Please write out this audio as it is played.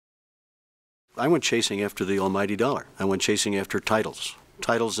I went chasing after the almighty dollar. I went chasing after titles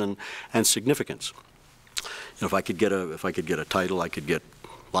and significance. You know, if I could get a title, I could get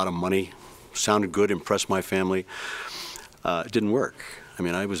a lot of money, sounded good, impressed my family. It didn't work. I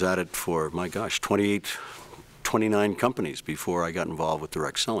mean, I was at it for, my gosh, 29 companies before I got involved with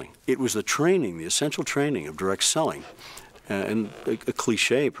direct selling. It was the training, the essential training of direct selling, and a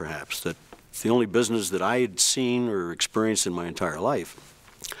cliche perhaps, that the only business that I had seen or experienced in my entire life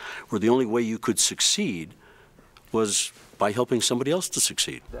where the only way you could succeed was by helping somebody else to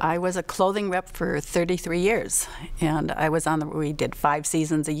succeed. I was a clothing rep for 33 years, and I was we did 5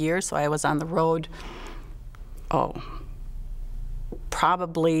 seasons a year, so I was on the road,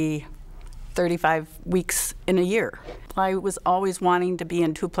 probably 35 weeks in a year. I was always wanting to be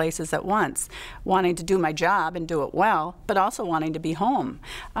in 2 places at once, wanting to do my job and do it well, but also wanting to be home.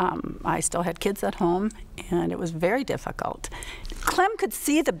 I still had kids at home, and it was very difficult. Clem could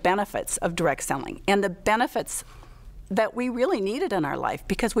see the benefits of direct selling and the benefits that we really needed in our life,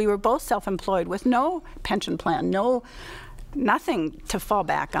 because we were both self-employed with no pension plan, nothing to fall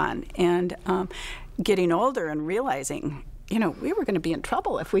back on, and getting older and realizing, you know, we were going to be in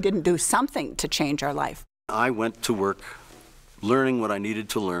trouble if we didn't do something to change our life. I went to work learning what I needed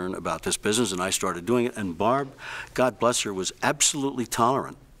to learn about this business, and I started doing it. And Barb, God bless her, was absolutely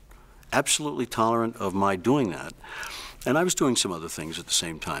tolerant of my doing that. And I was doing some other things at the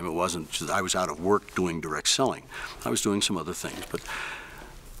same time. It wasn't just I was out of work doing direct selling. I was doing some other things.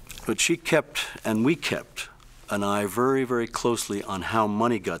 But she kept, and we kept, an eye very, very closely on how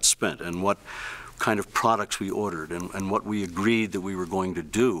money got spent and what kind of products we ordered and what we agreed that we were going to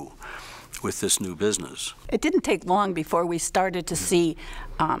do with this new business. It didn't take long before we started to see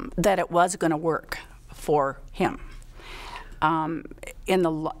that it was going to work for him.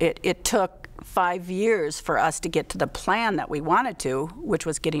 It took 5 years for us to get to the plan that we wanted to, which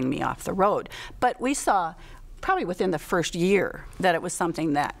was getting me off the road. But we saw probably within the first year that it was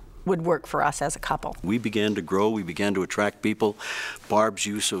something that would work for us as a couple. We began to grow, we began to attract people. Barb's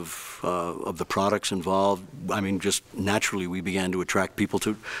use of the products involved, I mean, just naturally we began to attract people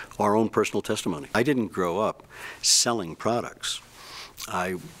to our own personal testimony. I didn't grow up selling products.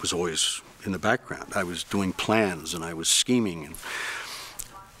 I was always in the background. I was doing plans and I was scheming and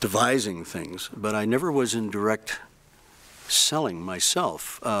devising things, but I never was in direct selling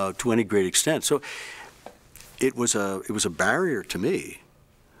myself to any great extent. So it was a barrier to me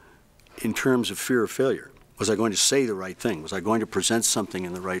in terms of fear of failure. Was I going to say the right thing? Was I going to present something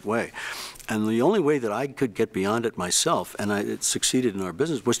in the right way? And the only way that I could get beyond it myself, and it succeeded in our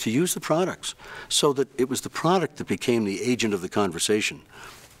business, was to use the products, so that it was the product that became the agent of the conversation,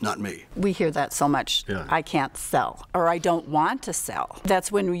 not me. We hear that so much. Yeah. I can't sell, or I don't want to sell.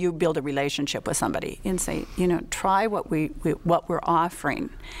 That's when you build a relationship with somebody and say, you know, try what we're offering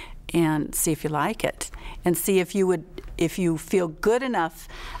and see if you like it, and see if you feel good enough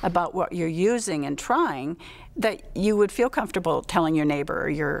about what you're using and trying that you would feel comfortable telling your neighbor or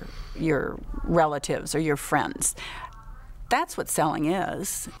your relatives or your friends. That's what selling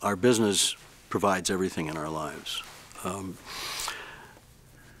is. Our business provides everything in our lives.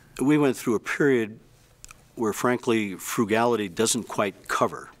 We went through a period where, frankly, frugality doesn't quite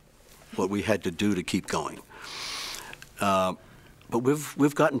cover what we had to do to keep going. But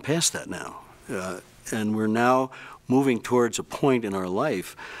we've gotten past that now, and we're now moving towards a point in our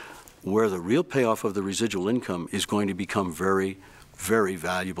life where the real payoff of the residual income is going to become very, very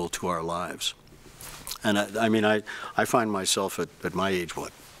valuable to our lives. And I mean, I find myself at my age,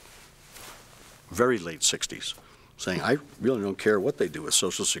 very late 60s, saying I really don't care what they do with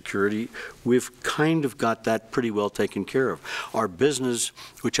Social Security. We've kind of got that pretty well taken care of. Our business,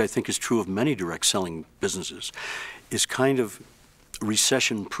 which I think is true of many direct selling businesses, is kind of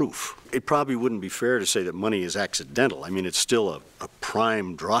recession-proof. It probably wouldn't be fair to say that money is accidental. I mean, it's still a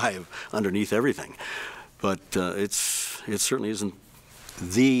prime drive underneath everything. But it certainly isn't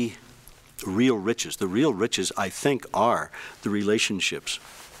the real riches. The real riches, I think, are the relationships,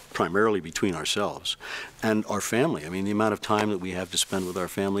 primarily between ourselves and our family. I mean, the amount of time that we have to spend with our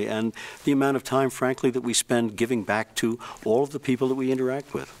family, and the amount of time, frankly, that we spend giving back to all of the people that we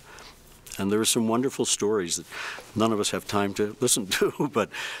interact with. And there are some wonderful stories that none of us have time to listen to, but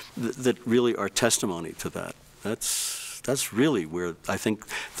that really are testimony to that. That's really where I think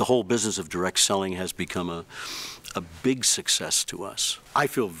the whole business of direct selling has become a big success to us. I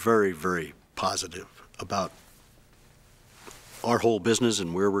feel very, very positive about our whole business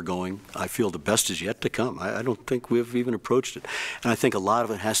and where we're going. I feel the best is yet to come. I don't think we've even approached it. And I think a lot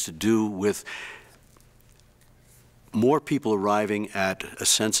of it has to do with more people arriving at a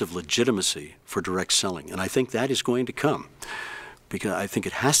sense of legitimacy for direct selling. And I think that is going to come. because I think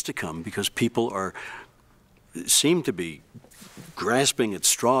it has to come because people seem to be grasping at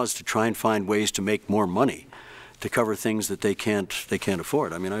straws to try and find ways to make more money to cover things that they can't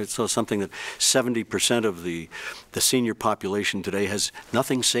afford. I mean, I saw something that 70% of the senior population today has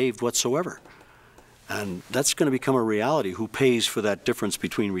nothing saved whatsoever. And that's going to become a reality. Who pays for that difference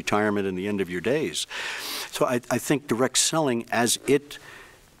between retirement and the end of your days? So I think direct selling, as it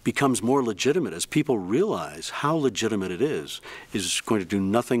becomes more legitimate, as people realize how legitimate it is going to do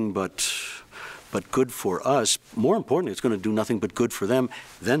nothing but good for us. More importantly, it's going to do nothing but good for them.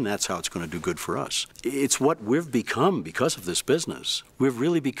 Then that's how it's going to do good for us. It's what we've become because of this business. We've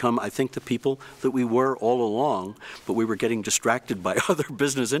really become, I think, the people that we were all along, but we were getting distracted by other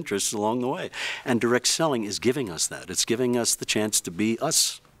business interests along the way. And direct selling is giving us that. It's giving us the chance to be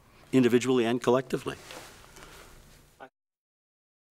us, individually and collectively.